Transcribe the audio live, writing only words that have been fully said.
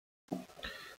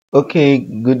Okay,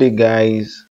 good day,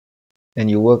 guys, and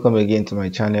you're welcome again to my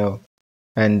channel.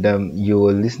 And you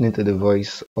are listening to the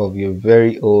voice of your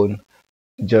very own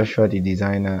Joshua the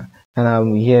designer, and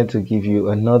I'm here to give you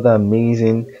another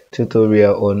amazing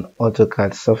tutorial on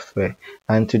AutoCAD software.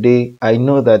 And today, I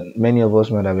know that many of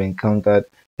us might have encountered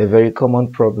the very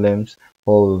common problems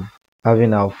of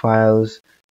having our files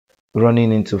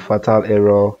running into fatal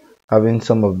error, having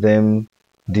some of them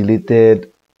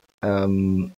deleted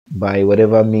by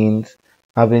whatever means,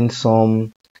 having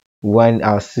some when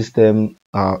our system,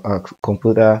 our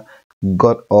computer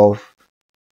got off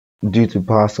due to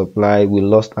power supply, we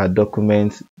lost our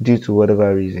documents due to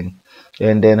whatever reason.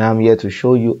 And then I'm here to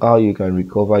show you how you can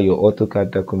recover your AutoCAD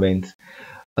documents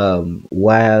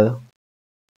while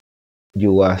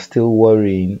you are still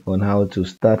worrying on how to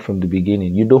start from the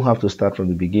beginning. You don't have to start from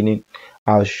the beginning.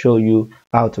 I'll show you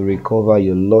how to recover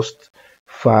your lost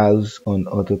files on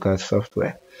AutoCAD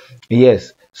software.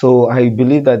 Yes, so I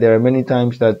believe that there are many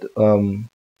times that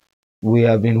we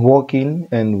have been working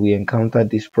and we encountered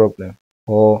this problem,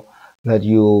 or that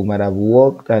you might have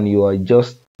worked and you are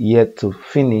just yet to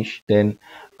finish, then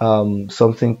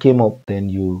something came up, then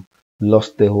you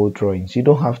lost the whole drawings. You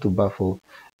don't have to baffle,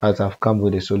 as I've come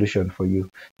with a solution for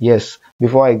you. Yes,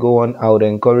 before I go on, I would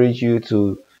encourage you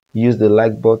to use the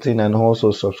like button and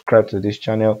also subscribe to this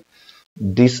channel.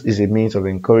 This is a means of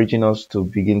encouraging us to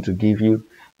begin to give you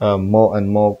more and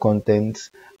more content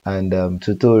and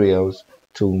tutorials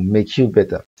to make you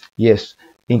better. Yes,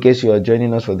 in case you are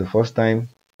joining us for the first time,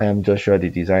 I am Joshua the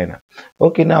designer.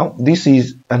 Okay, now this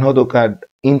is an AutoCAD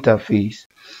interface,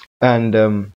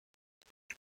 and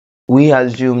we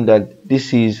assume that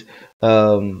this is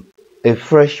a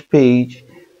fresh page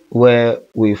where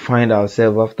we find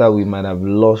ourselves after we might have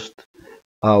lost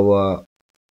our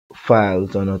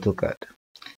files on AutoCAD.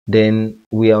 Then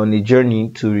we are on a journey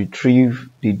to retrieve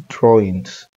the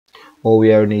drawings, or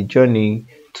we are on a journey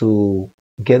to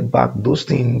get back those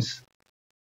things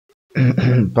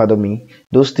pardon me,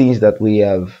 those things that we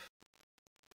have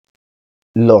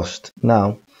lost.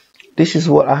 Now this is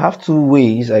what I have: two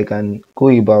ways I can go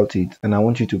about it, and I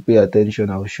want you to pay attention.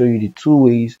 I'll show you the two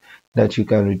ways that you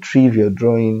can retrieve your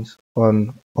drawings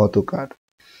on AutoCAD.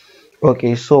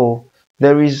 Okay, so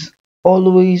there is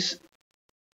always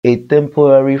a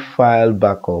temporary file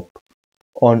backup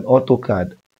on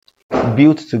AutoCAD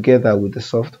built together with the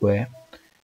software.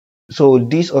 So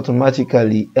this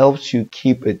automatically helps you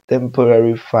keep a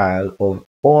temporary file of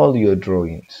all your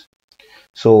drawings,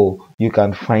 so you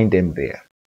can find them there.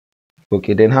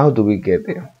 Okay, then how do we get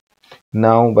there?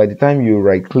 Now, by the time you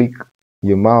right click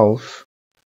your mouse,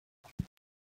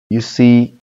 you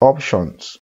see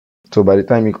options. So by the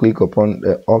time you click upon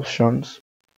the options,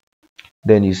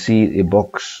 then you see a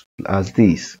box as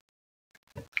this.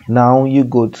 Now you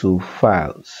go to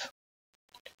files.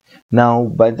 Now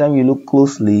by the time you look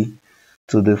closely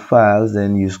to the files,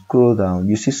 then you scroll down,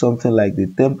 you see something like the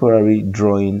temporary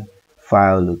drawing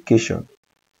file location.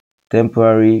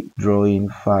 Temporary drawing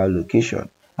file location.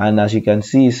 And as you can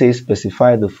see, it says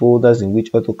specify the folders in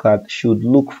which AutoCAD should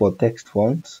look for text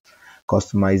fonts,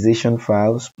 customization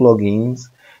files, plugins,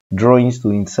 drawings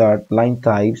to insert, line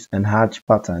types, and hatch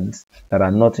patterns that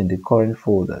are not in the current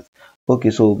folders. Okay,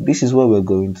 so this is where we're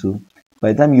going to.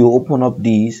 By the time you open up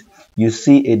these, you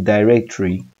see a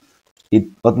directory. It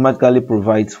automatically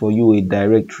provides for you a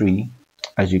directory.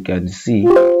 As you can see,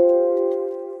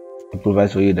 it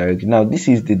provides for you a directory. Now this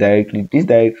is the directory. This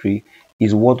directory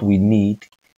is what we need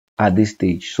at this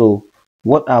stage. So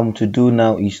what I'm to do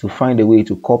now is to find a way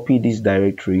to copy this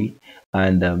directory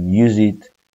and use it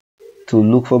to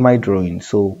look for my drawing.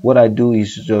 So what I do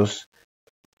is just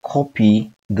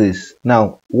copy this.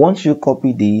 Now once you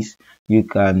copy this, you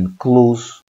can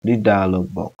close the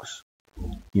dialog box.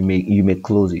 You may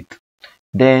close it.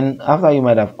 Then after you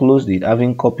might have closed it,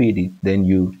 having copied it, then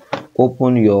you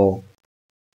open your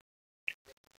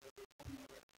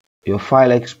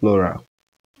file explorer.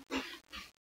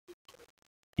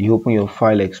 You open your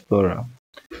file explorer.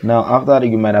 Now after that,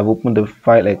 you might have opened the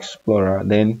file explorer,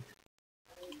 then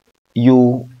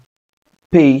you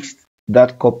paste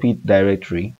that copied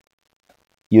directory.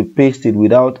 You paste it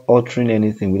without altering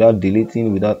anything, without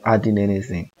deleting, without adding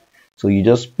anything. So you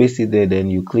just paste it there, then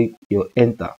you click your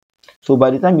enter. So by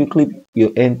the time you click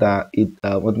your enter, it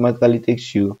automatically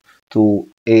takes you to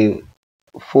a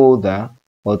folder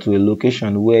or to a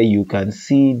location where you can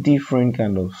see different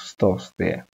kind of stuff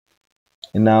there.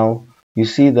 And now you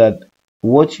see that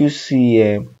what you see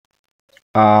here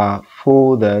are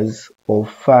folders or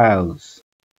files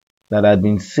that have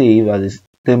been saved as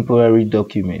temporary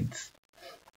documents,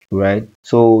 right?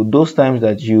 So those times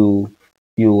that you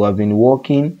have been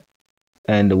working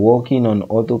and working on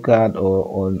AutoCAD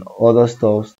or on other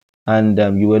stuff, and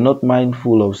you were not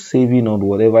mindful of saving on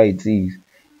whatever it is,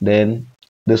 then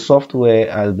the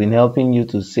software has been helping you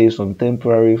to save some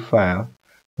temporary file.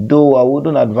 Though I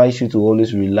wouldn't advise you to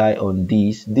always rely on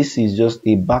this. This is just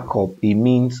a backup, a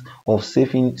means of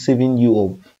saving you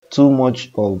of too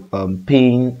much of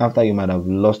pain after you might have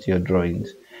lost your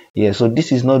drawings. Yeah, so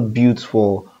this is not built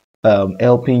for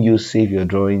helping you save your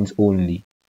drawings only,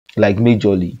 like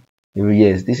majorly.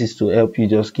 Yes, this is to help you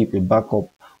just keep a backup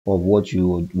of what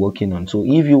you're working on. So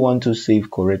if you want to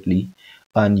save correctly,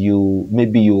 and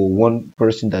maybe you're one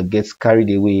person that gets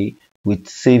carried away with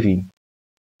saving,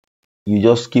 you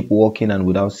just keep working and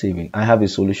without saving, I have a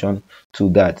solution to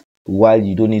that. While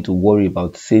you don't need to worry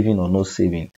about saving or not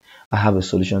saving, I have a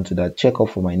solution to that. Check out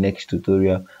for my next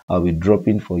tutorial. I'll be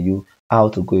dropping for you how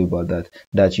to go about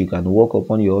that you can work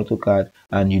upon your AutoCAD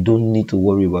and you don't need to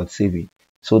worry about saving,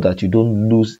 so that you don't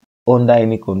lose under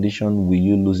any condition will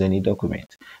you lose any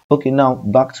document. Okay, now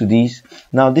back to this.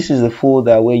 Now this is a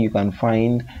folder where you can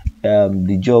find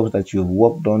the jobs that you've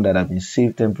worked on that have been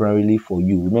saved temporarily for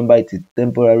you. Remember, it's a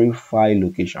temporary file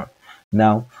location.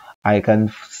 Now I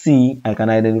can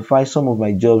identify some of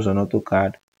my jobs on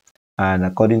AutoCAD, and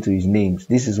according to his names,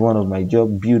 this is one of my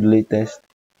job, build latest,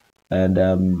 and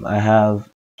I have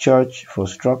church for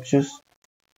structures,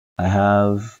 I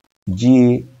have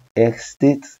GA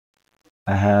estate,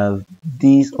 I have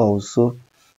these also.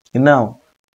 Now,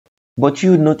 but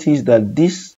you notice that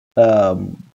these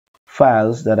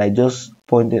files that I just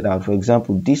pointed out, for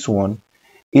example, this one,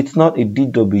 it's not a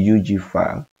DWG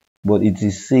file, but it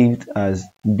is saved as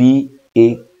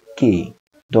BAK.BAK,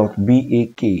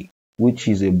 which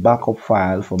is a backup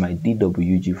file for my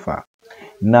DWG file.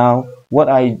 Now, what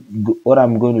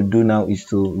I'm going to do now is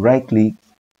to right click,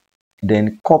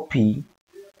 then copy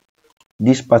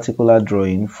this particular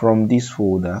drawing from this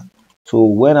folder. So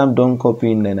when I'm done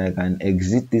copying, then I can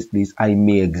exit this list. I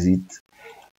may exit.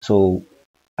 So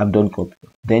I'm done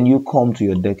copying. Then you come to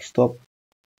your desktop,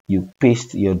 you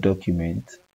paste your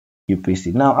document, you paste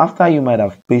it. Now after you might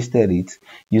have pasted it,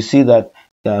 you see that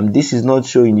this is not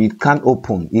showing. It can't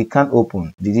open.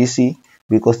 Did you see?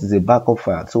 Because it's a backup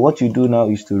file. So what you do now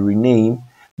is to rename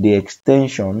the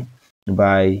extension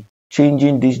by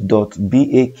changing this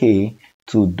 .bak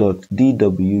to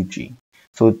 .dwg.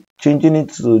 So changing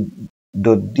it to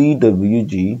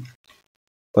 .dwg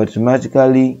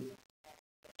automatically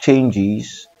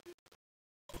changes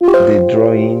the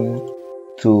drawing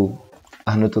to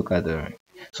an AutoCAD drawing.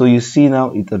 So you see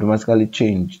now it automatically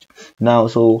changed. Now,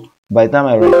 so by the time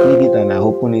I right click it and I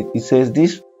open it, it says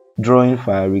this drawing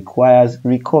file requires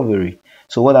recovery.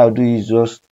 So what I'll do is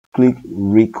just click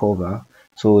recover.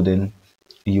 So then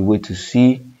you wait to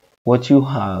see what you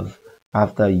have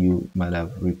after you might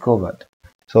have recovered.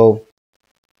 So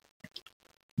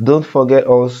don't forget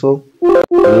also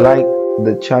like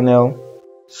the channel,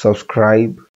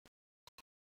 subscribe,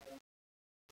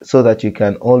 so that you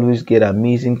can always get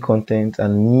amazing content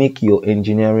and make your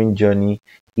engineering journey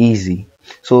easy.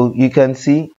 So you can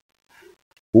see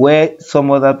where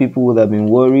some other people would have been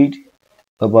worried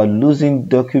about losing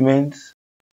documents,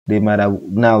 they might have.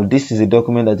 Now this is a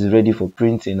document that is ready for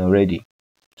printing already.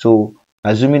 So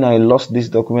assuming I lost this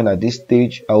document at this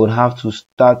stage, I would have to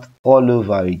start all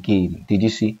over again. Did you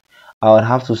see? I would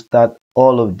have to start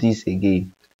all of this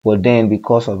again. But then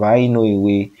because of I know a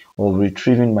way of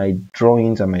retrieving my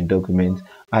drawings and my documents,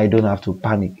 I don't have to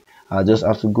panic. I'll just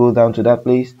have to go down to that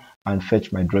place and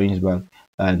fetch my drawings back,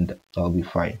 and I'll be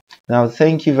fine. Now,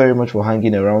 thank you very much for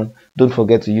hanging around. Don't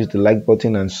forget to use the like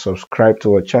button and subscribe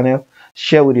to our channel.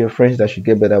 Share with your friends that should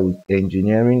get better with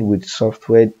engineering, with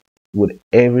software, with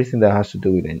everything that has to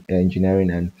do with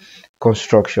engineering and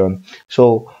construction.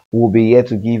 So we'll be here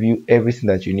to give you everything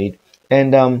that you need.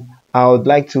 And I would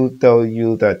like to tell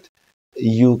you that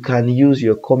you can use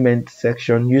your comment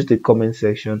section. Use the comment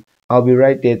section. I'll be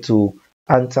right there to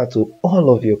answer to all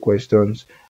of your questions,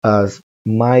 as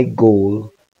my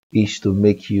goal is to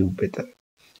make you better.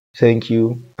 Thank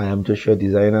you. I am Joshua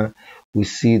Designer. We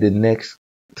see the next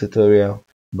tutorial.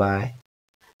 Bye.